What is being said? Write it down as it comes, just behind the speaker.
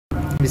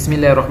بسم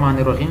الله الرحمن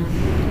الرحیم.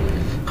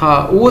 ها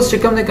اوس چې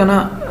کوم نه کنه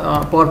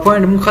پاور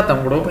پوینټ مون ختم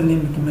کړو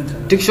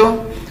ٹھیک شو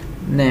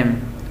نیم.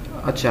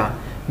 اچھا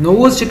نو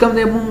اوس چې کوم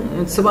نه مون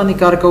سبا نه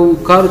کار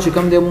چې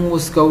کوم نه مون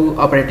اوس کو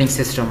اپریټینګ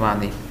سیستم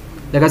باندې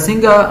لکه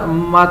څنګه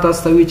ما تاسو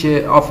ته وی چې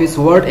افیس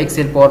ورډ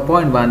ایکسل پاور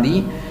پوینټ باندې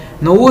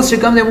نو اوس چې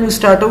کوم نه مون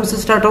سٹارټو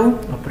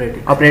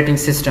اپریټینګ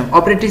سیستم.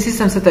 اپریټینګ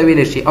سیستم څه ته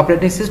ویل شي؟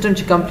 اپریټینګ سیستم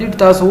چې کمپلیټ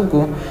تاسو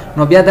وکړو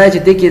نو بیا دا چې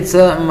د کې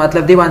څه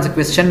مطلب دی باندې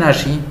کوېسچن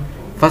راشي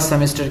فرست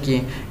سیمسٹر کی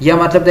یا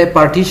مطلب دا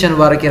پارٹیشن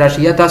واره کې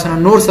راشي یا تاسو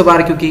نور څه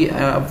واره کې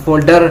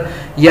فولډر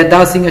یا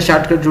دا څنګه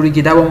شارټ کټ جوړی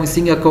کی دا موږ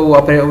څنګه کو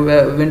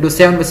وینډو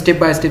 7 په سټپ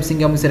بای سټپ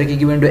څنګه موږ سره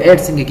کیږي وینډو 8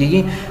 څنګه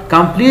کیږي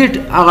کمپلیټ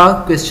هغه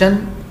کوېسچن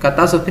کا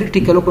تاسو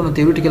پریکټیکل کو نو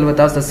تھیوریټیکل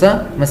وتا تاسو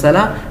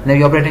مثلا نو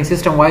اپریټینګ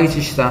سیستم وایي چې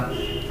شته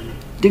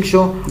ٹھیک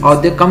شو او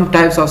د کم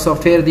ټایپس اف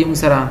سافټویر دی موږ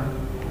سره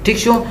ٹھیک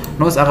شو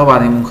نو هغه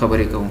باندې موږ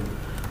خبرې کوو.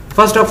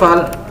 فرست اف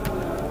آل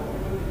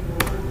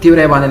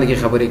تیورای باندې لګي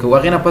خبرې کوو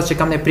هغه نه پس چې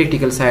کوم نه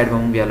پریکټیکل سایډ به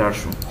مونږ بیا لاړ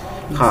شو.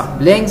 ها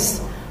بلینکس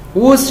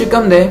اوس چې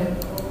کوم ده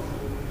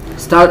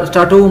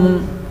سٹارټو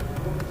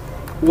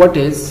what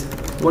is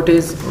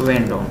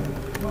window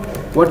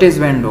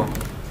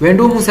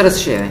window مو سره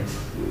څه ده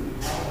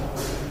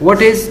what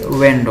is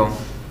window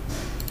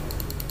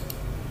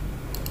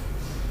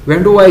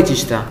وای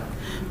چشتا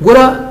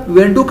ګوره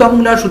window کوم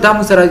لا شو دا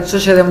مو سره څه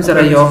شه مو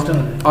سره یو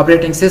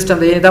اپریټینګ سیستم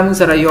دی دا مو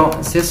سره یو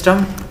سیستم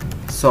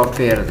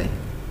سافټویر دی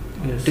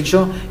ٹھیک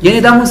شو یعنی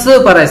دا مو سره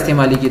پر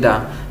استعمالی کی دا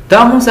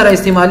مو سره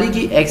استعمالی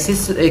کی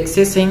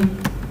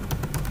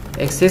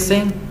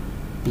accessing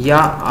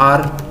یا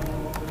are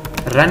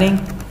running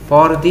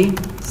for the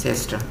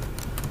system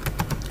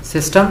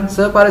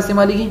سره پر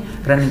استعمالی کی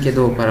رننگ کے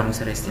دو پر مو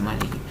سره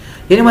استعمالی کی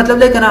یعنی مطلب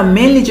دا کنا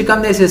مینلی چې کوم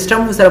د سیستم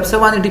مو سره په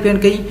باندې ډیپند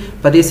کوي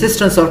په دې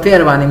سیستم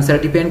سافټویر باندې مو سره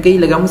ډیپند کوي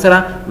لکه مو سره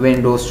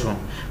وینډوز شو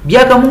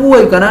بیا کوم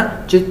وایو کنه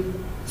چې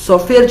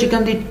سافټویر چې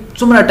کوم دي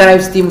څومره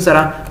ټایپس دي مو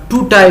سره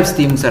 2 ټایپس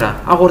دي مو سره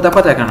هغه ورته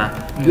پته کنه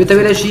یو ته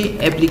ویل شي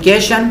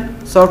اپلیکیشن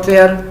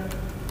سافټویر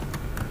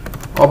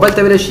او بل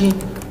ته ویل شي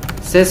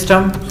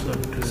سیستم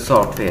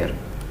سافټویر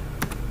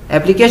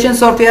اپلیکیشن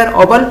سافټویر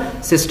او بل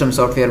سیستم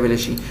سافټویر ویل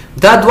شي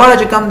دا دواړه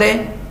چې کوم دي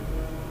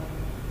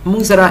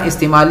مونږ سره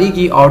استعمالي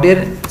کی اورډر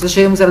څه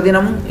شی مونږ سره دینه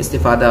مونږ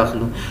استفاده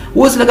اخلو.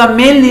 اوس لکه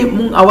مینلی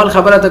مونږ اول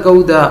خبره ته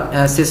کوو د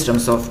سیستم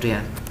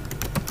سافټویر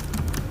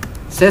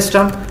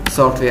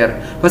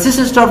په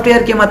سیستم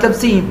سافټویر کې مطلب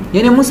سی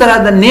یعنی مونږ سره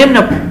د نیم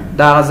نه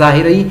دا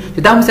ظاهري چې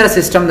دا مونږ سره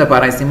سیستم د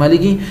لپاره استعمالي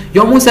کی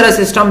یو مونږ سره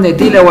سیستم نه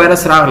دی له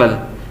وایرس راغلل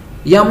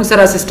یا مونږ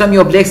سره سیستم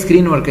یو بلیک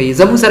سکرین ور کوي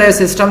زموږ سره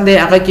سیستم دی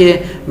هغه کې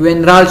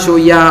وینرال شو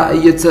یا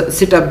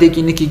سیټ اپ دی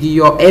کې نه کیږي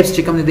یو اپس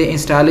چې کوم دی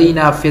انسټالې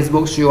نه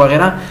فیسبوک شو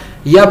وغیرہ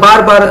یا بار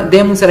بار د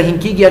مون سره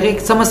هنکیږي هغه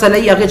څه مسله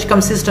یې هغه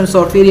کوم سیستم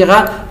سافټویر یې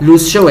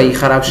لوز شوی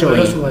خراب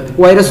شوی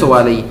وایرس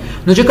والی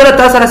نو چې کله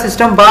تاسو سره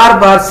سیستم بار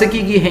بار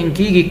سکیږي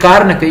هنکیږي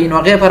کار نه کوي نو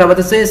هغه پر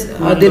وته څه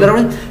د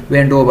لرون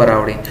وینډو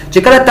براوړي چې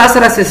کله تاسو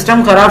سره سیستم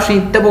خراب شي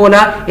ته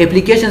بولا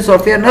اپلیکیشن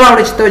سافټویر نه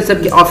راوړي چې ته سب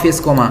کې افیس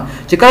کوما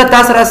چې کله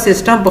تاسو سره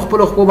سیستم په خپل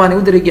خو باندې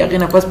ودرېږي هغه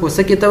نه پس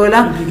پوسه کې ته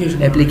ولا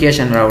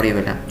اپلیکیشن راوړي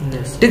ولا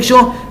ټیک شو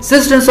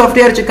سیستم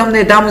سافټویر چې کوم نه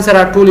دامو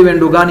سره ټول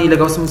وینډوګانی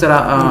لګاو سره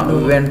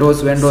وینډوز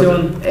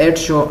 8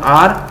 شو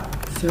R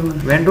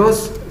Windows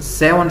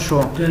 7 شو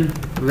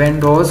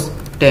Windows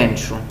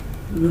 10 شو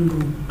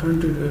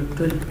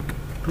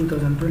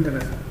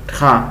 2020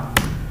 ها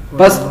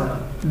بس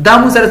دا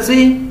مو سره څه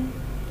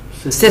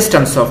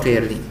سیستم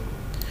سافټویر دی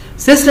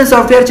سیستم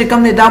سافټویر چې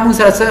کوم نه دا مو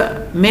سره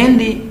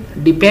مینلی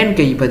ډیپند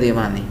کوي په دی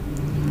باندې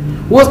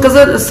اوس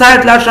کزه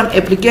سایت لاشم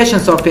اپلیکیشن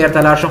سافټویر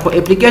ته لاشم خو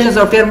اپلیکیشن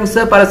سافټویر مو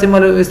سره پر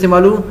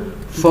استعمالو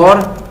فور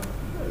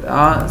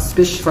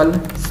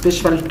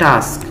سپیشل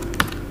ټاسک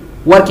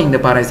ورکینګ د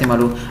لپاره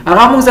استعمالو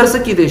هغه موږ سره څه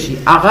کې دی شي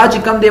هغه چې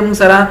کوم د موږ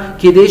سره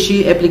کې دی شي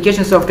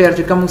اپلیکیشن سافټویر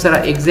چې کوم موږ سره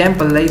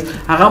اگزامپل لای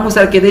هغه موږ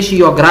سره کې دی شي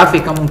یو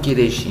گرافیک هم کې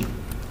دی شي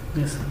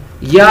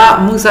یا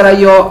موږ سره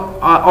یو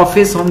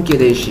افیس هم کې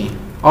دی شي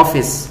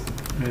افیس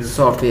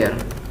سافټویر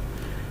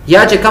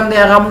یا چې کوم دی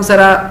هغه موږ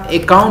سره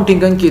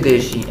اکاونټینګ هم کې دی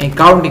شي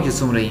اکاونټینګ کې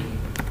څومره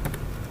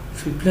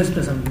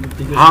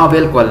ها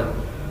بالکل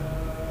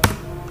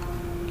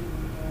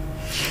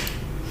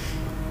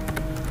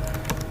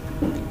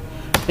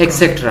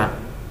ایکسټرا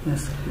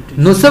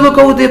نو سبا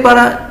کو دې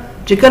پاره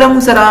چې کله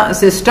موږ سره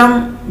سیستم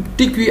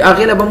ټیک وی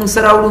هغه له موږ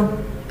سره وړو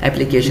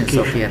اپلیکیشن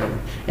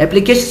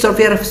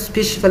سافټویر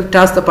سپیشل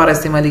ټاسک لپاره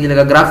استعمالېږي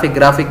لکه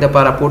گرافیک د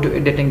لپاره فوټو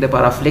ایډیټینګ د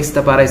لپاره فلیکس د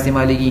لپاره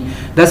استعمالېږي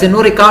داسې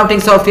نور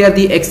اکاونټینګ سافټویر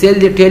دی ایکسل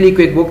دی ټیلی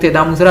کویک بوک ته د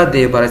موږ سره د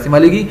لپاره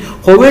استعمالېږي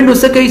خو وینډوز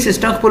څه کوي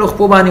سیستم خپل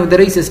خو باندې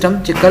ودرې سیستم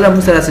چې کله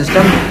موږ سره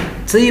سیستم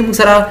څه موږ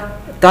سره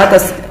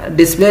تاسو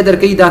ډسپلی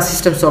درکې دا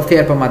سیستم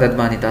سافټویر په مدد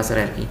باندې تاسو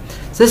راکې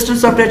سیستم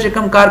سافټویر چې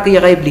کوم کار کوي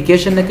هغه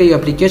اپلیکیشن نه کوي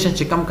اپلیکیشن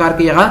چې کوم کار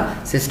کوي هغه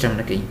سیستم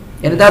نه کوي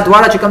یعنی دا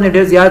دواړه چې کوم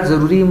ډېر زیات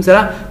ضروری هم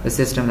سره د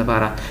سیستم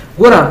لپاره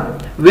ګوره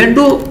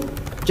وینډو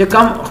چې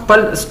کوم خپل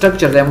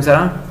سټرکچر دی هم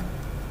سره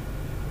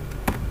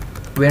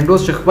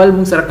وینډوز چې خپل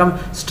موږ سره کوم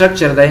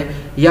سټرکچر دی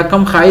یا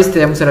کوم خایست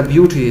دی موږ سره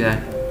بیوټي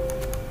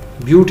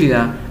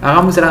دا هغه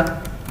موږ سره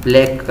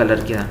بلیک کلر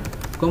کې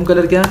کوم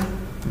کلر کې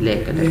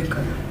بلیک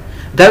کلر.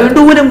 دا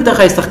وینډو ولې موږ ته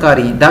ښایسته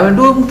ښکاري؟ دا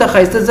وینډو موږ ته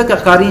ښایسته ځکه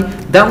ښکاري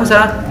دا موږ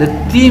سره د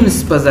تیمز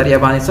په ذریعه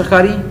باندې څه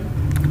ښکاري؟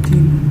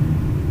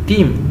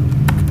 تیم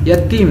یا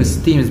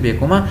تیمز به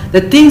کومه د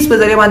تیمز په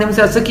ذریعه باندې موږ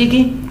سره څه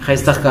کیږي؟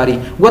 ښایسته ښکاري.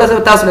 ګوره زه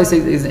تاسو له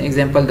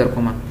اگزامپل در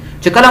کوم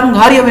چې کله موږ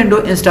هر یو وینډو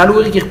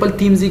انسټالول کې خپل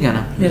تیمز یې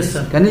کنه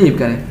یې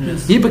کنه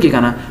یې پکې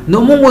کنه نو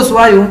موږ اوس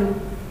وایو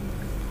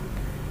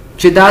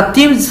چې دا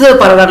تیمز څه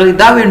پر راغلي،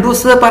 دا وینډو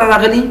څه پر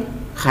راغلي؟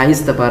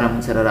 خایسته پر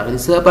موږ سره راغلي.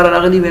 څه پر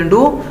راغلي؟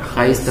 وینډو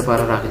خایسته پر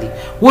راغلي.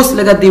 اوس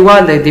لګا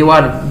دیوال دی،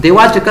 دیوال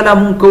چې کله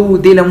مونږ کوو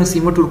دی له مونږ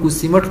سیمټ ورکو،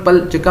 سیمټ پل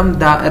چې کم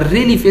دا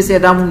ریلی فیس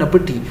دا مونږ نه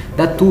پټي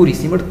دا توري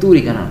سیمټ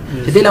توري کنه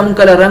چې دی له مونږ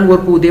کله رنگ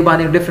ورکو دی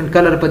باندې ډیفرنٹ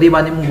کلر په دی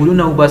باندې مونږ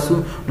ګلونه وباسو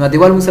نو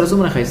دیوال مونږ سره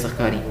څومره خایسته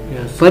ښکاري.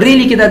 پر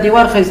ریلی کې دا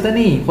دیوال خایسته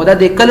نه خدا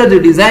د کلر د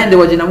ډیزاین د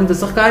وجه نه مونږ ته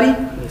څه ښکاري؟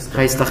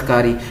 خایسته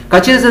ښکاري.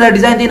 کچې زه دا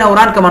ډیزاین دی نه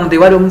وران کمنو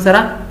دیوال مونږ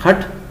سره خټ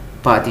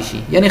پاتې شي،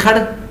 یعنی خړ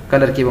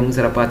کلر کې به موږ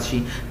سره پات شي.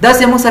 دا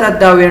سه موږ سره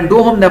دا وینډو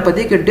هم دا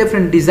پدې کې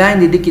ډیفرنٹ ډیزاین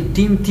دي کې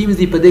تیمز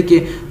دي پدې کې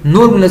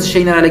نور موږ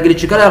شي نه لګري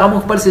چې کله هغه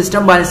خپل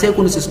سیستم باندې سه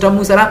کو سیستم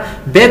موږ سره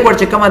بیکورډ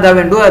چې کومه دا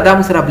وینډو دا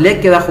موږ سره بلیک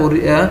کې دا خو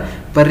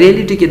پر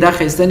ریلیټي کې دا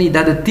خستنی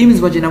دا د تیمز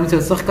وجه نه موږ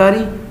سره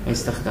سخکاری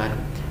استخکاری.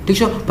 ٹھیک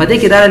شو پدې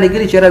کې دا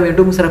لګري چې را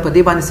وینډو موږ سره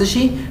پدې باندې څه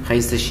شي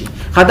خایسته شي.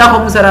 خدا خو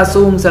موږ سره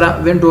سو موږ سره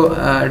وینډو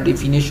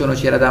ډیفینیشن او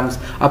چې را د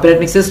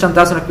اپریټینګ سیستم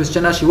تاسو نه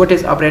کوېسچن شي وات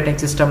از اپریټینګ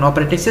سیستم. نو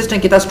اپریټینګ سیستم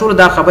کې تاسو ټول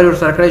دا خبر ور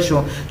سره کړی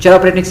شو چې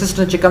اپریټینګ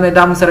سیستم چې کوم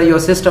دا موږ سره یو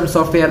سیستم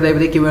سافټویر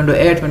دی کې وینډو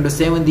 8 وینډو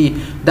 7 دی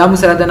دا موږ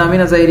سره د نامې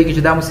نه ظاهري کې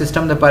چې دا موږ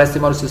سیستم د پر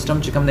استعمال سیستم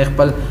چې کوم د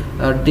خپل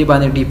دی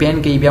باندې ډیپند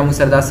کوي. بیا موږ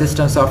سره دا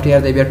سیستم سافټویر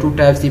دی بیا ټو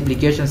ټایپس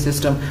اپلیکیشن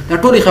سیستم دا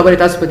ټول خبره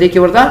تاسو په دې کې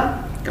ورته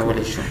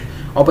کولای شو.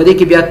 او په دې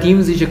کې بیا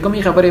تیمز چې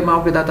کومې خبرې ما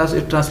وکړه دا تاسو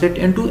ټرانسلیټ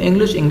انټو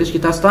انګلیش کې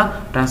تاسو ته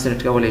ټرانسلیټ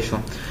کولای شو.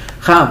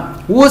 ها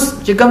اوس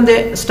چې کوم د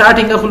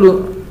سٹارټینګ خلو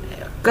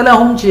کله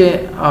هم چې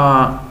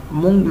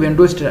مونږ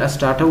وینډوز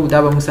سٹارټو دا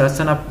به موږ سره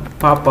سره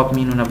پاپ اپ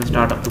مینو نه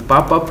سٹارټ اپ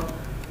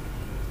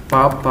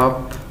پاپ اپ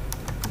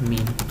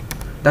مین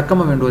دا کوم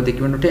وینډو دی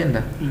کې وینډو 10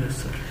 دا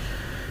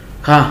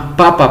ها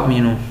پاپ اپ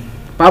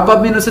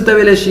مینو څه ته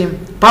ویل شي؟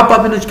 پاپ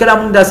اپ مینو چې کله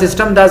مونږ دا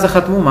سیستم دا ز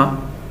ختمو ما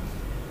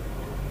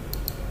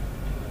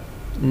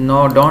نو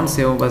ډونټ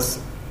سیو بس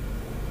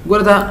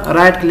ګور دا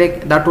رائټ کلیک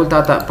دا ټول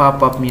تا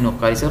پاپ اپ مینو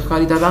کاری سره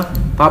خاري دا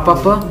پاپ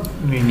اپ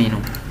مینو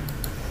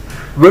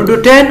وینډو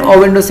 10 او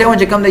وینډو 7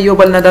 چې کوم د یو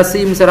بل نه د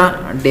سیم سره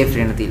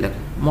ډیفرنٹ دي لکه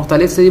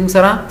مختلف سیم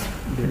سره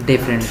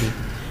ډیفرنٹ دي.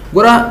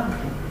 ګور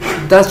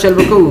دا چل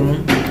وکړو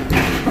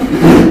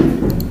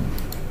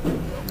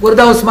ګور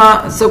دا اوس ما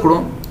سکړو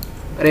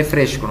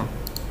ریفریش کړو.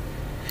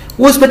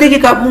 اوس پدې کې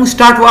کا مون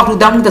سٹارټ واخلو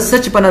دا مون د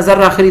سچ په نظر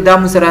راخري دا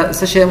مون سره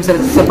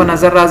څه په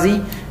نظر راځي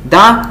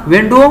دا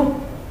وینډو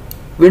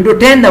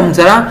 10 دا مون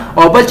سره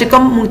او بل چې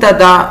کوم مون ته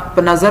دا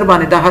په نظر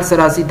باندې دا هر سره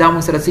راځي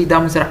دا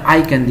مون سره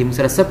آیکن دي مون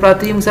سره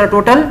سپراتی مون سره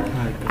ټوټل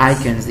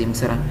آیکنز دي مون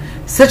سره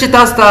سچ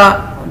تاسو ته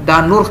دا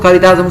نور خاري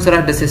دا مون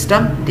سره د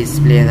سیستم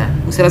ډیسپلی دا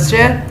مون سره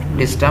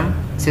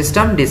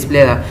سیستم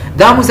ډیسپلی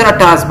دا مون سره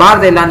ټاسک بار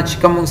دی لاندې چې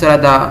کوم مون سره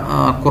دا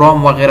کروم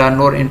وغیرہ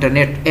نور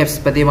انټرنیټ اپس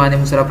په دې باندې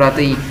مون سره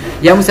پراته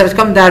یا مون سره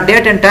کوم دا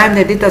ډیټ اینڈ ټایم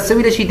نه دیتا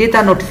سویل شي دیتا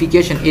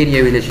نوټیفیکیشن ایریا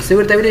ویل شي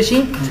سویل ته ویل شي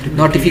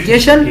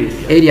نوټیفیکیشن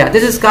ایریا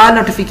this is called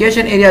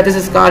notification area this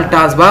is called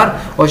task bar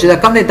او چې دا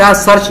کوم دا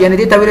سرچ یعنی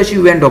دیتا ویل شي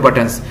وینډو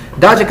بټنز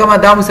دا چې کوم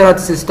دا مون سره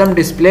سیستم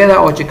ډیسپلی دا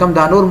او چې کوم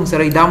دا نور مون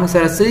سره دا مون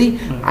سره سي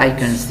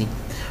آیکنز دي.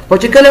 او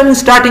چې کله مون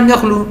سٹارټینګ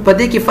اخلو په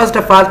دې کې فرست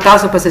اف آل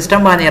تاسو په سیستم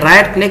باندې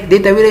رائټ کلیک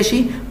دیتا ویل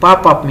شي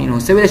پاپ اپ مینو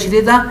سویل شي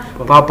دیتا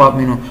پاپ اپ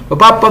مینو په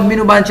پاپ اپ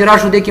مینو باندې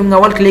راشو د کې مون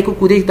اول کلیک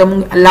کو دې ته مون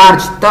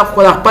لارج تا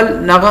خپل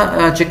نغه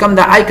چې کوم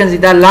د آیکنز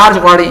دا لارج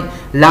غواړي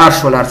لارج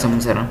شو لارج سم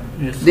سره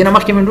دینه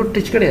مخکې مون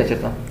ټچ کړی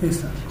چرته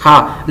ها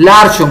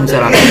لارج شو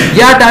سره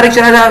یا ډایرکټ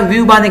را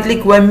ویو باندې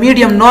کلیک و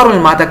میډیم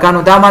نورمال ماته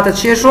کانو دا ماته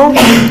شي شو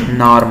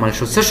نورمال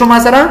شو څه شو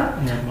ما سره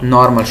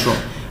نورمال شو.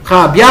 ها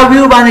بیا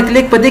ویو باندې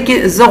کلیک پدې کې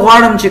زه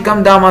غواړم چې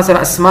کم دا ما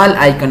سره سمال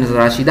آیکن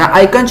راشي دا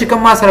آیکن چې کم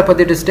ما سره په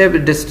دې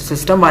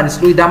سیستم باندې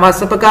سلوي دا ما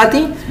سره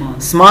پکاتی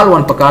سمال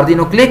ون پکار دي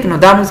نو کلیک نو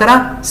دا ما سره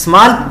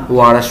سمال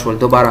واړه شول.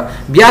 دوباره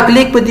بیا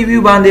کلیک په دې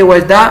ویو باندې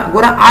وځ دا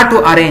ګوره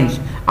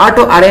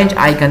آټو ارینج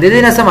آیکن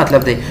دې نه څه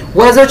مطلب دی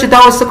ګوره زه چې دا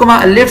اوس کومه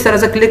لیفت سره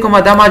زه کلیک کوم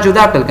دا ما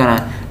جدا کړل کنه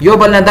یو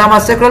بل نه دا ما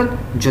سکرل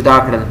جدا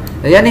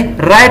کړل یعنی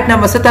رائټ نه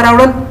مست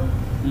راوړل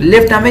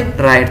لیفت نه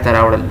رائټ ته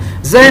راوړل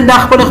زه دا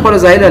خپل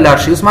ځای له لار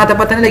شي اوس ماته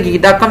پته نه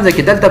لګي دا کم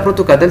ځکه دلته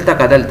پروتو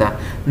کدلته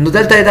نو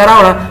دلته دا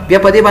راوړه بیا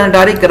په دې باندې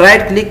ډایرکټ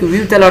رائټ کلیک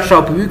ویو ته لاړ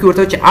شو په ویو کې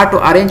ورته چې آټو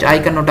ارینج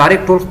آیکن نو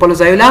ډایرکټ ټول خپل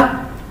ځای له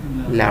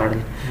لاړل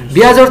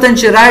بیا ضرورت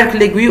چې رائټ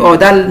کلیک ویو او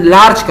دا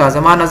لارج کا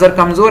زما نظر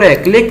کمزور ہے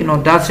کلیک نو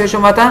دا څه شو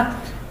ماته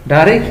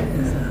ډایرکټ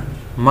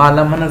مال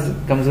من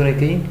کمزوري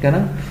کوي کنه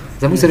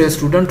زموږ سره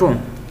سټوډنټ وو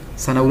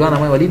سناولانه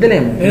مې ولیدلې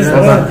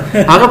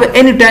هغه په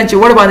اني ټایم چې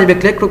ور باندې به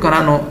کلیک کړو کنه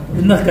نو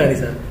نه ښکاري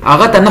سر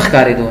هغه ته نه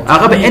ښکاري دو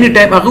هغه په اني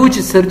ټایم هغه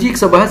چې سرجیک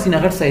څه بحث نه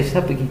غټ ځای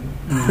شته پکې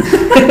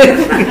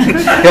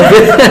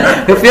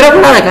یو پیرا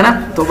پړا کنه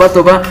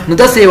توبه نو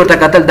دا څه ورته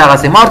کتل دا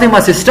څه مارته ما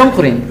سیستم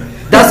خورین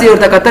دا څه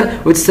ورته کتل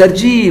و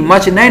سرجی ما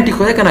چې 90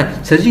 خو کنه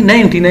سرجی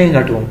 99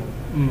 غټو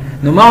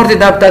نو ما ورته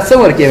دا تاسو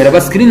ورکې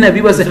بس سکرین نه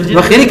بي بس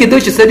مخېری کې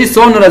دوی چې سدي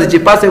 100 نه راځي چې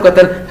پاسه یو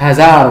قتل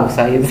 1000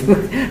 سایز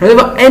نو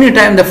دا اني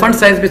ټایم د فند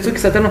سایز به څوک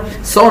ستنو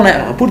 100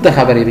 نه پورته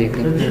خبرې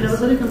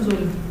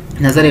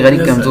وکړي نظر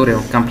غریب کمزور یو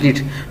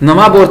کمپلیټ نو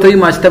ما ورته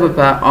ما چې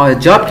په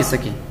جاب کې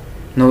سکی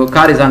نو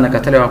کار ځان نه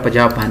کتل او په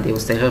جاب باندې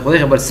اوسه خو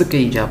خبر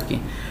سکی جاب کې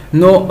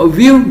نو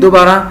ویو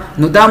دوباره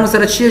نو دا مو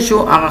سره شي شو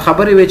هغه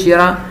خبرې وی چې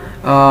را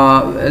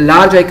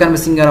لارج آیکن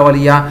مسنګر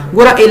ولیا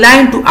ګوره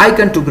الاین ټو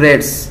آیکن ټو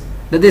گریډز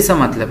د دې څه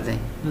مطلب دی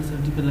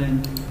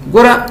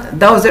ګوره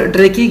دا اوس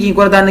ټریکیږي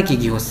ګوره دا نه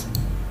کیږي اوس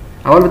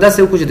اول به دا څه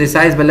وکړو چې د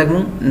سایز بلګ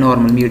مو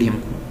نورمال میډیم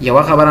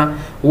یو خبره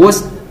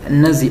اوس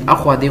نزي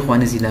اخوا دی خو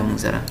نزي لا مو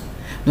سره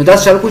نو دا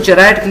شل کو چې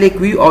رائټ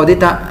کلیک وی او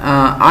دیتا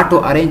آټو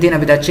ارینج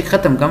دینه به دا چیک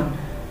ختم کم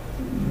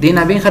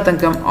دینه به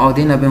ختم کم او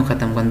دینه به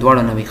ختم کم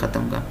دواړه نه به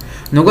ختم کم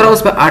نو ګوره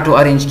اوس په آټو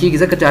ارینج کیږي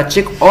ځکه چې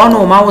چیک اون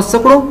او ما اوس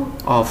کړو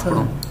اف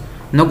کړو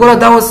نو ګوره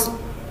دا اوس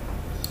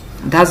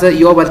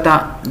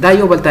دا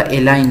یو بلتا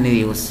الاین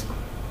نه اوس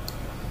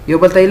یو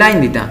بلتا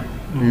الاین دي دا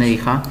نه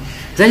ښه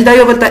ځکه دا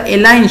یو بلتا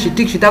الاین شي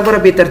ټیک شي دا ګوره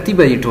به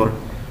ترتیب دی ټول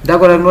دا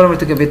ګوره نور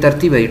مرته کې به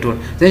ترتیب دی ټول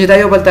ځکه دا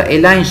یو بلتا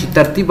الاین شي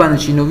ترتیب باندې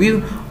شي نو ویو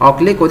او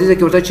کلیک ودی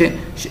ځکه ورته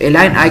چې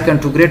الاین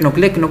آیکن ټو گریډ نو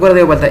کلیک نو ګوره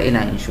دا یو بلتا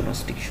الاین شو نو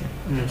ټیک شو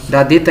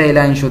دا دیتا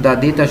الاین شو دا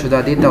دیتا شو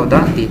دا دیتا او دا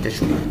دیتا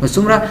شو نو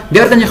څومره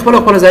بیا ورته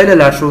خپل ځای له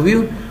لاړ شو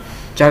ویو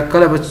چا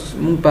کله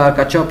مونږ په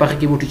کچا په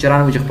کې بوټي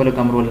چرانو چې خپل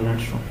کمرول لاړ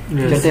شو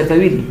چرته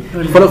طویل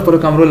خپل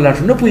کمرول لاړ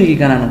شو نه پويږي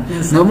کنه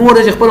نو موږ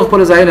چې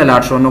خپل ځای له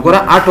لاړ شو نو ګوره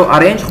آټو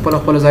ارینج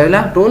خپل ځای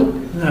له ټول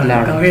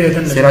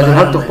لاړ سراج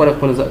الحق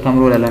خپل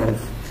کمرول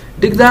لاړ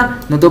ټیک دا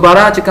نو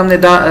دوباره چې کوم نه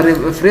دا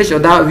ریفریش او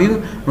دا ویو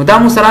نو دا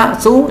مو سره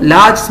سو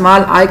لارج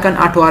سمال آیکن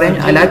آټو ارینج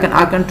آیکن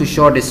آیکن ټو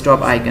شو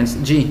ډیسکټاپ آیکنز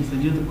جی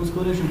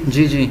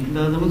جی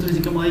دا زموږ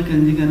چې کوم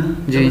آیکن دي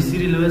کنه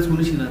سیریل وایز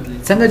ونه شي راتلی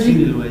څنګه جی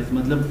سیریل وایز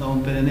مطلب او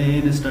پر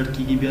نه سٹارټ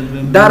کیږي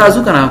بیا دا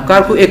راځو کنه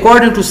کار کو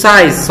اکورډینګ ټو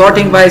سایز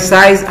سورټینګ بای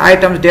سایز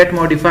آیټمز ډیٹ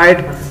موډیفاید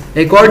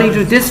اکورډینګ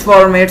ټو دیس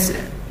فارمیټس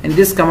ان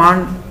دیس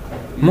کمانډ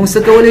موږ څه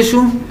کولای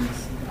شو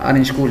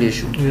ارینج کولای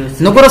شو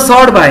نو ګوره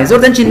سورټ بای زور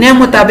دن چې نیم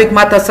مطابق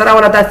ما تاسو سره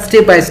ولا دا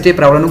سټیپ بای سټیپ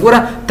راوړل نو ګوره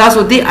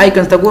تاسو دی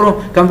آیکنز ته ګورو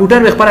کمپیوټر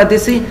خپل د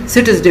سي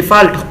سیټز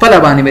ډیفالت خپل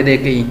باندې به دی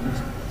کوي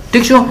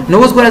ټیک شو نو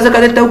اوس ګوره ځکه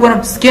دلته وګورم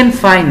سکین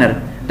فاینر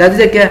دا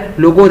دې کې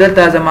لوګو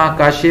دلته زما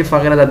کاشف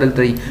وغیرہ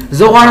دلته ای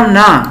زه غواړم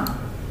نه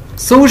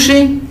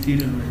سوشي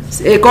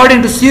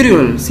اکورډینګ ټو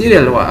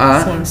سیریل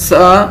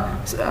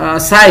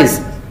سایز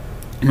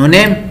نو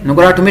نیم نو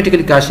ګوره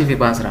اتوماتیکلی کاشف یې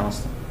پاس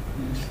راوست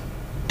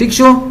ټیک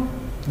شو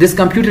this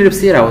computer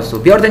is here also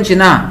beyond than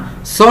china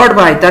sort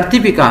by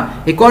tartibika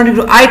according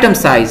to item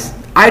size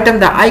item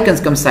the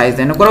icons come size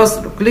then cross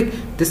click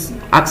this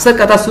aksar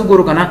kata su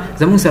guru kana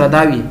zamun sara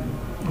dawi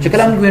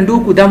chekalam window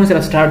ku dam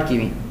sara start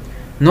kiwi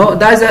no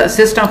that is a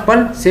system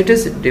khpal set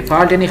is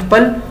default yani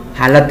khpal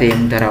halat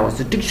em dara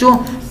was tik sho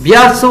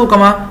bia so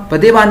kama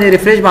pade bane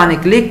refresh bane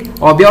click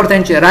or beyond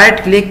than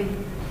right click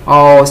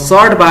or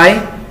sort by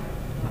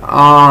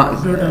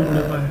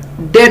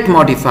date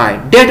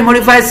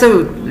modified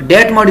so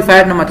date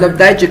modified no मतलब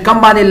दाई چې कम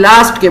باندې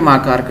लास्ट کې ما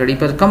کار کړی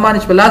پر कम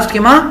باندې په लास्ट کې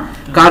ما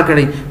کار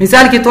کړی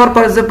مثال کے طور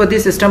پر زه په دې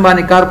سیستم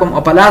باندې کار کوم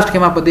او په लास्ट کې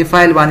ما په دې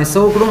فایل باندې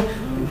سو کړو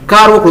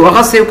کار وکړو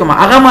هغه سیو کوم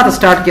هغه ما ته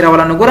سٹارټ کړه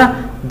ولا نو ګوره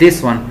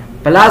this one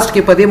په लास्ट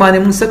کې په دې باندې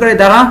موږ څه کړی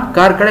دا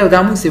کار کړی او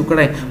دا موږ سیو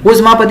کړی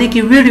اوس ما په دې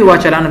کې ویډیو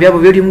واچلانو بیا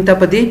په ویډیو موږ ته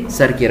په دې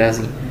سر کې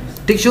راځي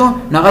ټیک شو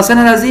نو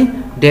غسن راځي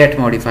date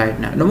modified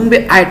نه نو موږ به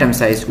item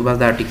size کو بس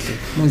دا ټیک دی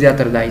موږ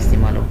زیاتره دا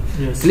استعمالو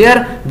کلیر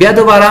بیا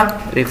دوباره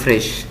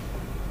ریفریش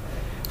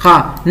ها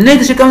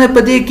نه چې کوم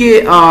په دې کې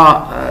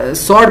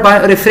سورټ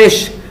بای ریفریش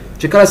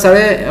چې کله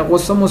سره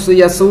غوسه مو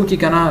یا سو کې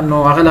کنه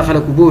نو هغه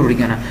خلک وګوري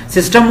کنه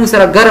سیستم مو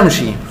سره ګرم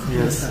شي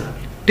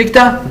ټیک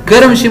تا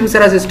ګرم شي مو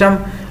سره سیستم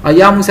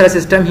یا مو سره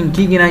سیستم هین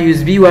کېږي نه یو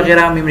اس بي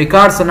وغیرہ میموري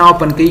کارت سره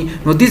اوپن کوي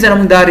نو دې زنه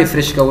موږ دا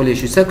ریفریش کولای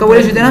شو څه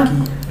کولای شو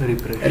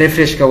نه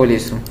ریفریش کولای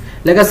شو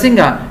لکه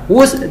څنګه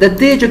اوس د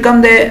دې چې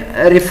کوم د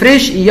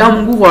ریفریش یا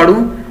موږ غواړو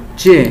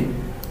چې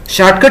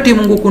شارټکټ یې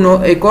موږ کو نو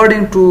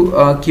اکورډینګ ټو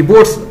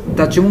کیبورډز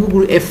دا چې موږ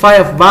ګورو F5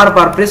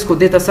 بار پریس کو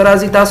دې تاسو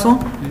راځي تاسو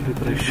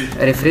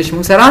ریفریش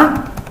موږ سره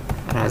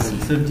راځي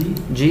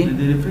جی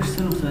د ریفریش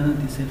سره نقصانات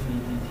دي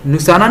صرف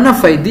نقصانات نه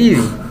فائدې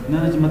نه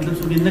مطلب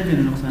څه نه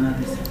کوي نقصانات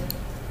دي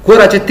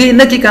ګوره چې تی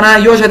نه کی کنه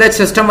یو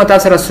شاید سیستم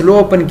تاسو سره سلو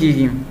اوپن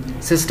کیږي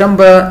سیستم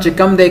به چې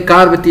کم دی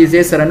کار به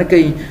تیزه سره نه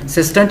کوي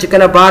سیستم چې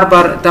کله بار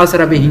بار تاسو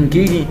سره به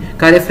هینګيږي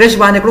کار ریفریش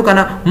باندې کړو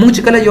کنه موږ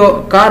چې کله یو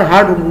کار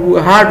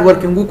هارد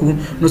ورکینګ وکړو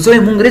نو سوې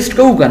موږ ریسټ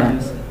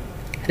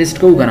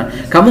کوو کنه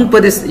کوم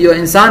په یو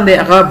انسان دی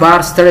هغه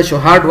بار ستړی شو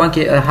هارد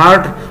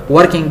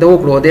ورکینګ دا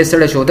وکړو د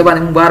ستړی شو د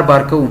باندې موږ بار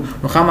بار کوو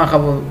نو خامخا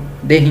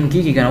د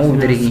هینګيږي کنه او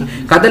درېږي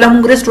کله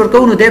موږ ریسټ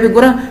ورکوو نو دی به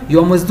ګوره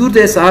یو مزدور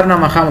د سهار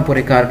نه مخامه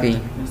پورې کار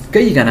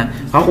کوي کنه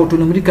هغه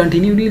ټولمري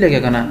کنټینیو دی لګا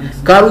کنه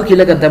کارو کې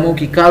لګا دمو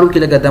کې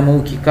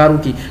کارو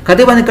کې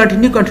کده باندې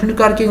کنټینیو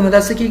کار کوي نو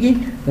دا څه کیږي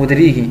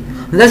مدريږي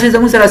دا چې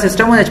زموږ سره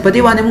سیستم ونه چې په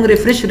دې باندې موږ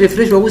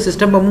ریفریش وو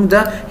سیستم به موږ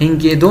دا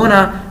هینګې دونه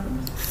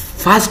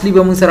फास्टली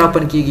به موږ سره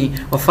اوپن کیږي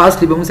او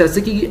فاستلی به موږ سره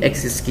څه کیږي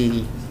ایکسس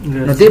کیږي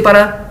نو دې پر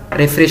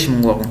ریفریش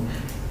موږ وګورو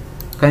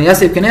کنه یا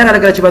سیف کنه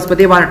راګر چې بس په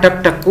دې باندې ټک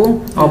ټک کو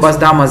او بس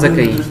دا مزه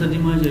کوي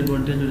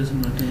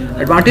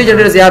एडवांटेज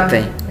ډېر زیات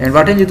دی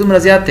एडवांटेज دومره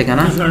زیات دی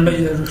کنه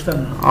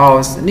او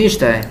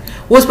نشته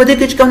اوس په دې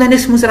کې چې کوم نه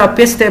موږ سره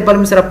پیس ټیبل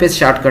موږ سره پیس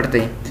شارټ کټ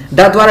دی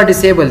دا دواره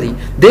ډیسیبل دي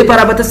د پر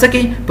ابته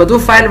سکی په دو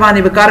فایل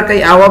باندې به کار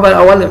کوي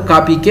اول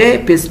کاپی کې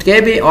پیسټ کې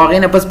به او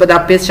غینه پس په دا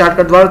پیسټ شارټ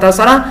کټ دواره تاسو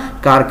سره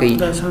کار کوي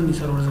دا آسان دي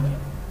سره ورځي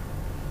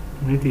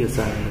نه دي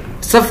آسان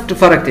سخت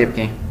فرق دی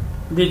کې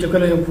دې چې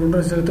کله یو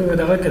فولډر سره ته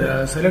دا کړه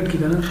سلیکټ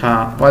کړه نه ها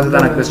واځه دا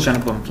کوېسچن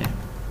کوم کې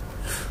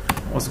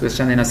اوس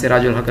کوېسچن نه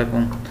سراج الحق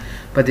کوم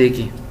پدې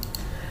کې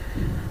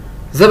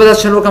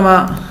زبردست شروع کما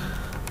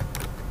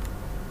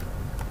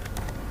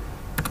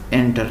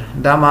انټر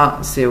دا ما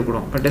سیو کړو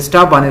په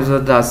ډیسکټاپ باندې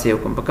دا سیو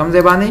کوم په کوم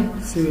ځای باندې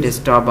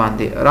ډیسکټاپ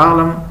باندې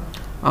راغلم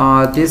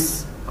دیس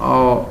او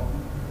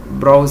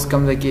براوز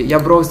کوم ځای کې یا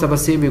براوز ته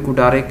بس سیو کو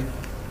ډایرکټ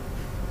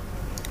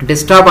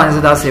ډیسکټاپ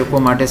باندې دا سیو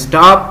کوم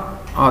ډیسکټاپ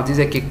او دې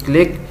ځکه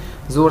کلیک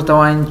زور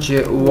توان چې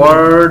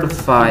ورډ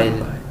فایل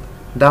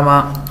دا ما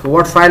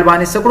ورډ فایل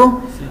باندې سکړو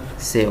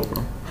سیو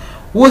کړو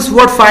اوس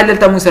ورډ فایل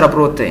ته موږ سره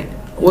پروت دی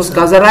اوس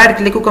کا زه رائټ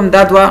کلیک کوم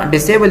دا دوا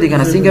ډیسیبل دي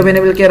کنه څنګه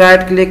وینبل کې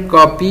رائټ کلیک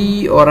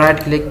کاپی او رائټ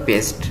کلیک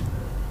پیسټ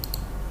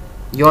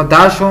یو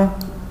دا شو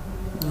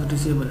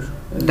ډیسیبل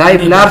دا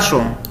بلار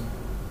شو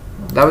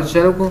دا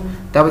چلو کو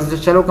دا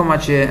چلو کوم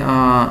چې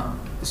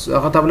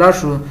هغه تبلار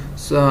شو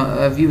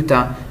ویو تا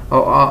او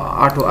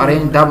اټو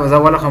ارینج دا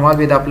زواله خمال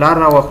به دا پلار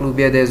را واخلو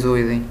بیا د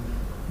زوی دی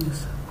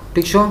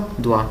ٹھیک شو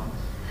دوا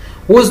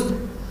اوس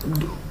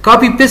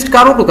کاپی پیسټ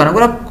کارو کو کنه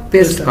ګور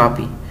پیسټ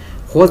کاپی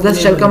خو د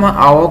شل کما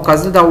او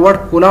کزه دا ورډ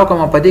کولاو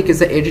کما پدې کې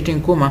زه ایډیټینګ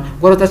کوم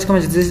ګور تاسو کوم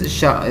چې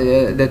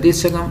د دې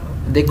څنګه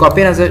د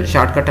کاپی نه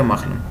شارټ کټ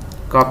مخلم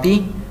کاپی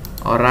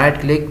او رائټ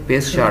کلیک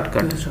پیسټ شارټ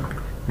کټ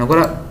نو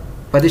ګور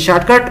پدې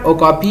شارټ کټ او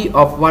کاپی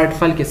اف ورډ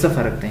فایل کې څه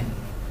فرق دی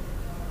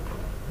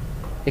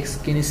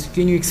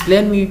Can you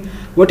explain me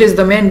what is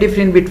the main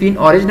difference between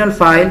original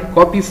file,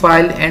 copy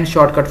file and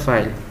shortcut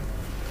file?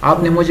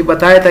 आपने मुझे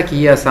बताया था कि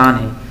ये आसान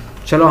है,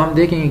 चलो हम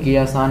देखेंगे कि ये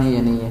आसान है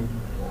या नहीं है।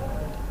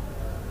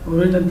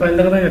 ओरिजिनल फाइल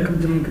लग रहा है कब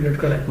जब क्रिएट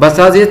करा है बस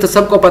आज ये तो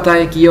सबको पता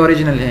है कि ये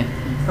ओरिजिनल है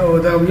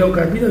और दा यो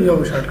कॉपी दा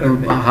यो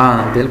शॉर्टकट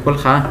हाँ बिल्कुल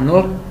हाँ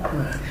नूर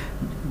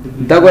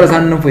دا ګور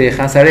ځان نه پوي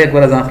خاص اړې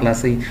ګور ځان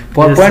خلاصي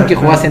پاور پوینټ کې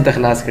خواص انت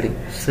خلاص کړي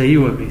صحیح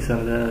وږي سر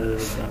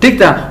ټیک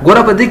دا ګور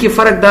په دې کې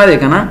فرق دا دی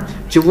کنه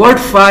چې ورډ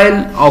فایل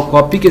او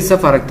کاپی کې څه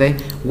فرق دی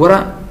ګور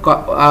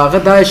هغه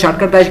دا شارټ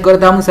کټ دا ګور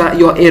دا موږ سره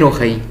یو ایرو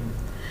خي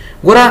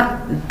ګور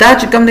دا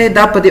چې کوم دی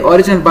دا په دې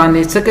اوریجنل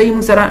باندې څه کوي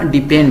موږ سره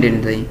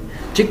ډیپندنت دی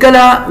چې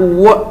کله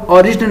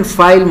اوریجنل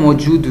فایل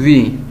موجود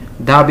وي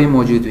دا به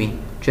موجود وي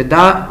چې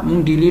دا موږ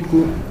ډیلیټ کو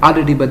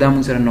الریډي به دا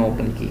موږ سره نه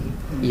اوپن کیږي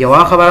یو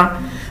خبره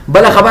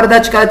بل خبر دا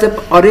چې کله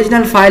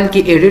اوریجنل فایل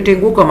کې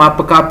ایډیټینګ وکم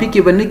په کاپی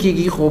کې باندې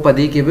کیږي خو په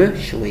دې کې به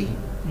شوي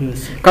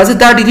کله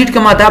دا ډیلیټ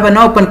کما دا به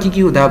نه اوپن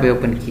کیږي او دا به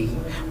اوپن کیږي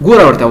ګور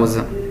ورته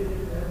وځه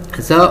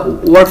زه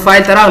ورډ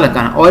فایل تراغله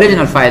کنه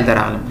اوریجنل فایل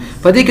تراغله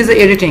په دې کې زه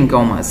ایډیټینګ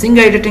کوم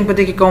څنګه ایډیټینګ په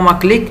دې کې کوم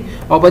کلیک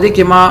او په دې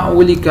کې ما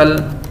ولیکل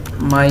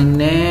my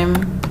name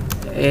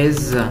is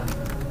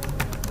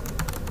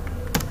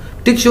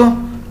ټیک شو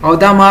او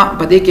دا ما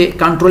په دې کې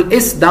کنټرول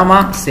اس دا ما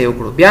سیو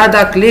کړو بیا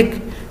دا کلیک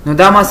نو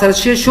دا ما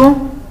سره شو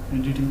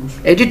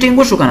ایډیټینګ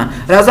وشو کنه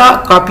راځه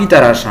کاپی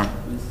تراشه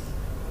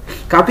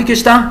کاپی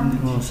کېشتا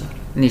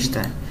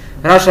نشته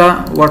راشه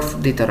ورډ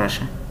دې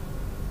تراشه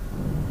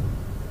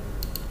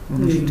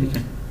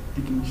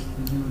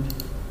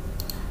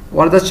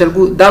ورته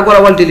چلګو دا ګور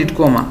اول ډیلیټ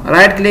کوم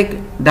رائټ کلیک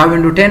دا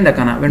وینډو 10 ده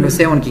کنه وینډو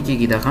 7 کې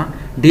کیږي دا ښه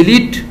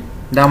ډیلیټ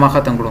دا ما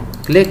ختم کړو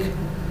کلیک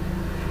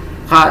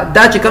ها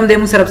دا چې کوم د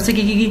موږ سره څه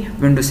کیږي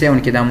وینډو 7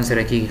 کې دا موږ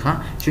سره کیږي ها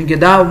چې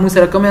دا موږ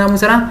سره کوم موږ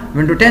سره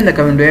وینډو 10 دا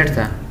وینډو 8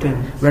 تا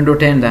وینډو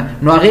 10 دا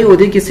نو هغه و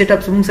دې کې سیټ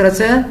اپ موږ سره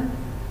څه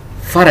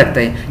فرق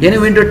دی یعنی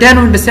وینډو 10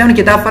 او وینډو 7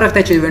 کې دا فرق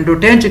دی چې وینډو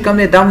 10 چې کوم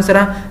دی دا موږ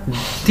سره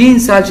 3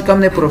 سال چې کوم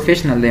دی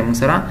پروفیشنل دی موږ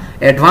سره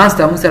ایڈوانس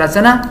دا موږ سره څه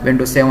نه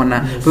وینډو 7 نه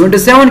وینډو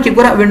 7 کې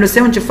ګوره وینډو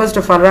 7 چې فرست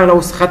اف ال راغله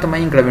اوس ختمه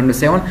یې کړه وینډو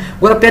 7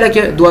 ګوره पहिला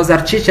کې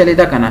 2006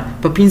 چلیدا کنه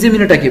په 15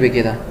 منټه کې به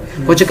کېدا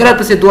خو چې کله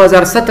پسې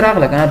 2007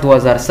 راغله کنه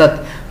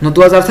 2007 نو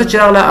 2007 چې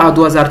راغله او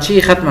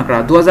 2006 ختمه کړه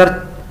 2000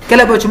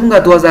 کله به چې مونږه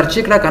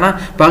 2006 کړه کنه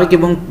باغ کې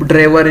مونږ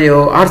ډرایور یو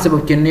هر څه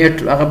کې نیټ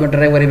هغه به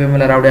ډرایور به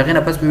مل راوړي هغه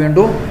نه پس په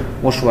وینډو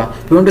وشوه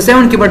په وینډو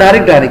 7 کې به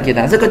ډایرکټ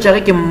کېدا ځکه چې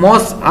هغه کې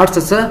موس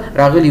ارټس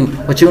راغلی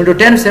او چې وینډو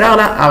 10 سره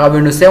راغله هغه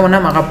وینډو 7 نه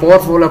هغه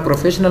پاورفول او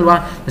پروفیشنل و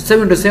نو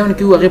وینډو 7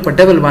 کې هغه په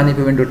ډبل باندې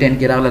په وینډو 10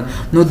 کې راغله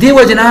نو دی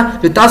وجنه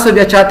چې تاسو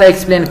بیا چاته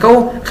ایکسپلین کو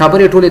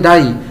خبرې ټوله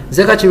دای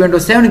ځکه چې وینډو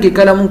 7 کې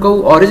کله مونږ کو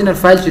اوریجنل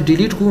فایل چې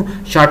ډیلیټ کو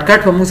شارټ کټ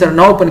په مونږ سره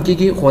نه اوپن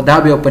کیږي خو دا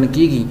به اوپن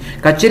کیږي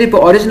کچېری په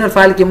اوریجنل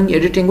فایل کې مونږ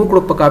ایډیټینګ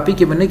وکړو په کاپی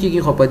کې باندې کیږي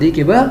خو په دې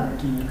کې به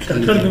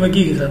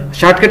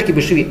شارټ کټ کې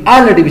به شوی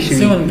الریډي به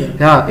شوی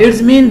ها اټس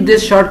مین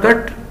دس شارټ کټ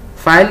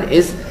فایل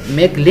از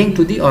میک لینک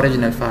ټو دی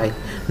اوریجنل فایل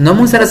نو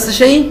مونږ سره څه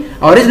شي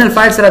اوریجنل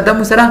فایل سره د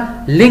مونږ سره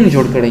لینک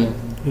جوړ کړی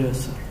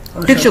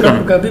ټیک شو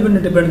کنه کاپی باندې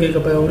ډیپند کوي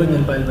په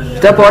اوریجنل فایل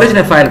باندې دا په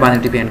اوریجنل فایل باندې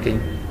ډیپند کوي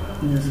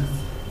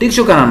ټیک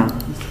شو کنه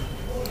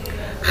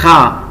ها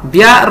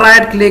بیا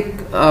رائټ کلیک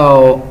او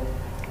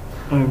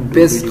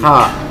بس ها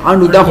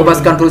انو دا خو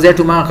بس کنټرول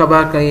زیټ ما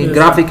خبر کوي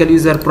ګرافیکل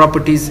یوزر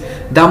پراپرټیز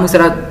دا موږ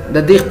سره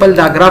د دې خپل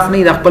دا ګراف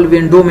نه د خپل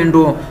وینډو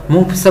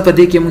موږ څه په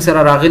دې کې موږ سره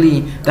راغلي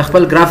د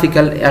خپل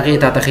ګرافیکل هغه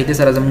ته تخیته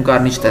سره زموږ کار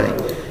نشته دی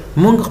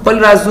موږ خپل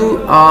رازو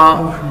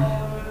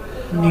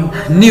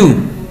نیو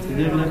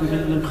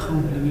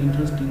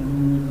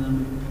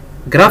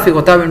ګرافیک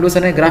وتا وینډو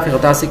سره ګرافیک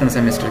وتا سیکنډ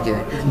سیمستر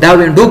کې دا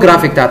وینډو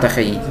ګرافیک ته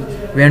تخی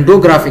وینډو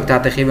ګرافیک ته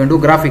تخی وینډو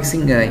ګرافیک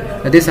څنګه دی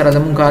د دې سره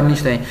زموږ کار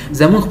نشته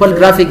زموږ خپل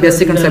ګرافیک بیا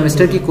سیکنډ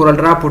سیمستر کې کورل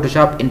ډرا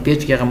فوټوشاپ ان پیج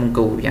کې هغه مونږ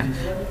کوو بیا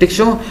ټیک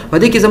شو په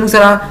دې کې زموږ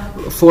سره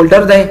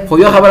فولډر دی خو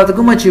یو خبره ته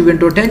کوم چې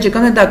وینډو 10 چې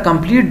کوم دا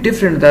کمپلیټ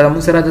ډیفرنٹ دا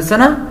موږ سره د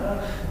سنه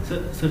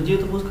سر جی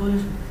ته پوس کولی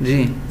جی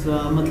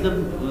مطلب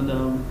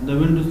د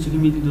وینډوز چې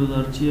کومې دي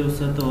 2006 او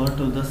 7 او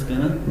 8 او 10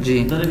 کنه جی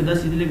دا لکه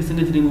داسې دي لکه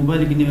څنګه چې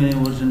موبایل کې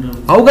نیو ورژن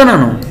راوځي او کنه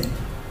نو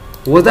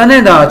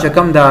وځنه دا چې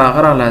کوم دا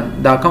غراله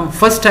دا کوم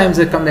فرست ټایم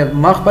چې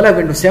کوم ما خپل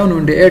وینډو 7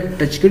 وینډو 8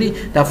 ټچ کړی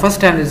دا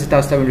فرست ټایم چې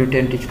تاسو ته وینډو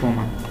 10 ټچ کوم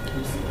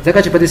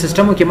ځکه چې په دې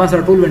سیستم کې ما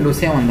سره ټول وینډو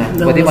 7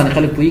 دا په دې باندې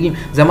خلک پويږي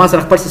زما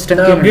سره خپل سیستم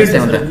کې وینډو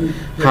 7 دا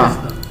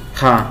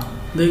ها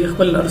د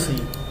خپل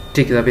ارسي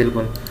ټیک دا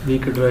بالکل دې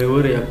کې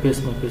ډرایور یا پیس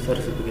مو پیس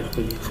ارسي په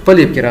خپل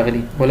یې کې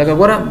راغلي ولګه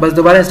ګوره بس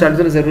دوباره انسټال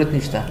کول ضرورت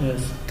نشته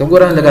ته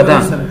ګوره لګا دا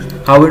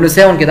ها وینډو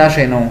 7 کې دا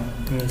شی نو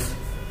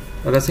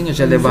ولا څنګه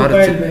چلے بهر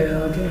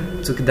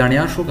څه کې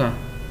دانیا شو کا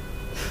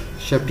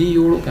شپی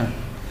یوړو کا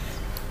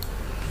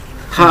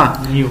ها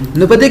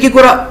نو په دې کې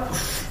ګوره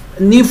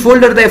نی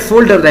فولډر دی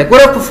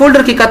ګوره په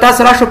فولډر کې کتا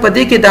سره شو په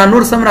دې کې دا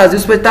نور سم راځي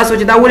اوس په تاسو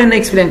چې دا ولې نه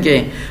ایکسپلین کې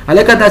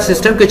الکه دا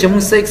سیستم کې چې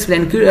موږ څه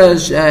ایکسپلین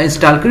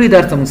انسټال کړی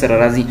درته موږ سره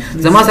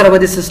راځي زما سره په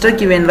دې سیستم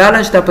کې وینرال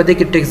نشته په دې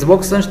کې ټیکس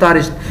باکس نشته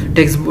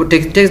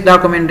ټیکس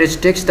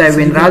ډاکومنټ ټیکس ته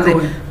وینرال دی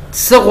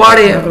څه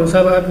غواړي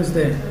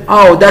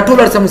او دا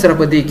ټول سم سره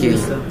په دې کې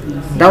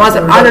دا واز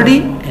الریډي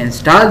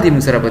انسټال دی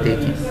موږ سره په دې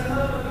کې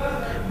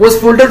اوس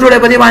فولډر جوړه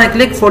په دې باندې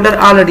کلیک فولډر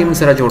الریډي موږ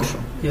سره جوړ شو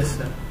یس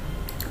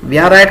سر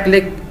بیا رائټ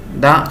کلیک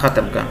دا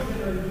ختم کا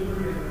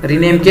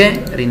رینیم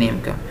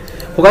کا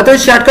وګورئ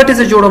شارټ کټ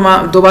سے جوړو ما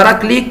دوباره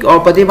کلیک او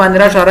په دې باندې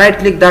راشه رائټ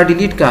کلیک دا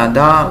ډیلیټ کا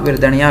دا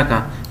وردنیا کا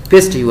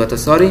پیسټ یو ته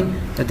سوري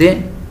ته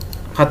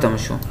ختم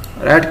شو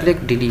رائټ کلیک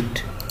ډیلیټ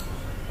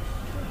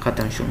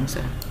ختم شو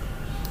سره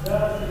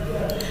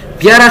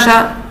بیا راشه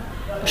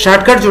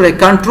شارټ کټ جوړه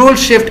کنټرول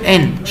شیفټ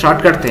ان شارټ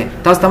کټ ته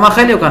تاسو تما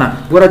خلیو کنه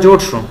ګوره جوړ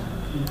شو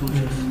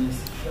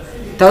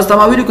تاسو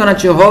تما ویلو کنه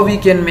چې how we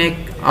can make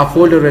a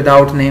folder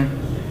without name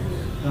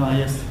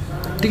yes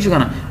ٹھیک شو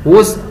کنه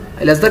اوس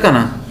لزده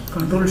کنه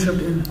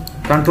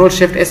کنټرول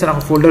شیفټ اس سره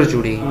فولډر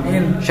جوړي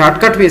شارټ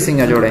کټ به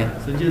څنګه جوړه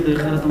سر جی د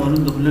خیرت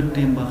معلوم د بلک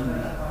ټیم باخله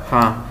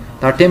ها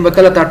دا ټیم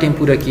وکړه تا ټیم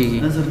پورا کیږي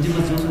سر جی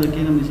بس اوس د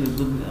کینم نشي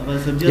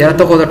سر جی یا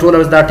ته خو د ټول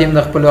دا ټیم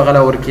د خپل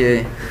غلا ورکی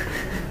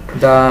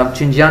دا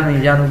چنجان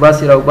میجان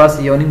وباسي راو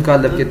باسي یو نیم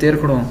کال د کې تیر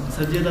کړو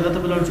سر جی دغه ته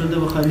بلل شو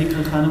د خالق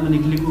خانه باندې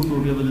کلیک وکړو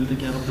بیا بدلته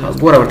کې هغه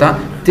ګوره ورته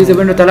تیزه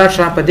وینډو تلاش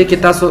را په دې کې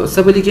تاسو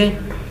سب لیکي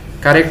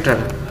کریکټر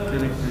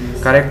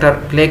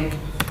کلیک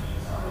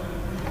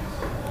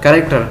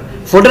کریکټر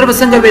فولډر به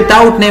څنګه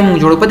without name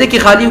جوړو په دې کې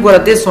خالی ګوره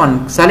this one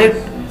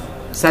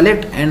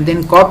select and then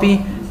copy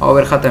او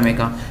ور ختمه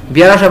کا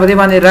بیا راشه په دې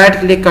باندې رائټ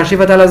کلیک کاشي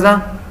پتا لزدا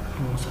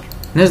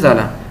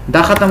نزداله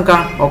دا ختم کا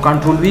او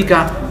کنټرول وی کا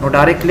او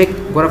ډایرکټ کلیک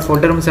ګوره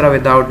فولډر مو سره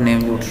without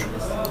name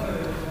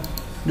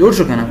جوړ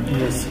شو کنه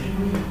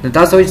نو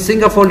تاسو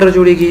څنګه فولډر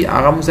جوړیږي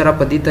هغه مو سره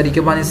په دې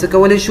طریقې باندې څه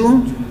کولای شو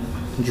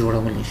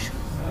جوړولای شو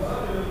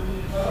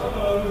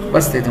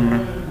بس ته تمره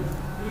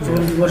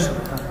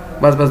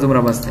بس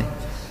دومره بس ته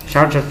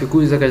شارټ په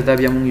کوی ځکه دا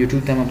بیا موږ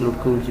یوټیوب ته اپلوډ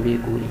کوو چې به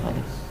کولی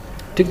خالي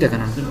ٹھیک ده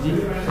کنه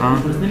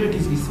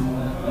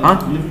ها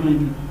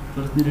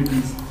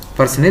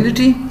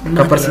پرسنالټي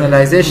کا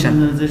پرسنلایزیشن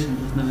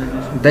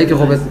دای کې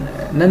خو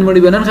نن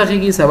مړي بنن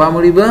خخيږي سبا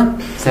مړي به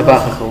سبا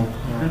خخو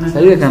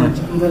صحیح کنه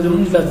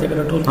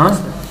ها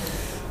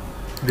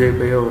دې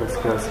په یو ورځ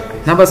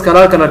کې نه بس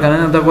کلار کنه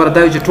دا ګور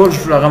دا چې ټول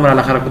هغه مر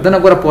اخر کو دنه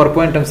ګور پاور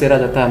پوینټ هم سره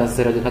راځه نه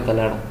سره راځه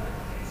کلاړ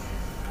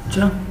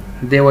چا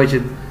دی وای چې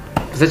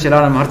زه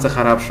چلانم هر څه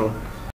خراب شو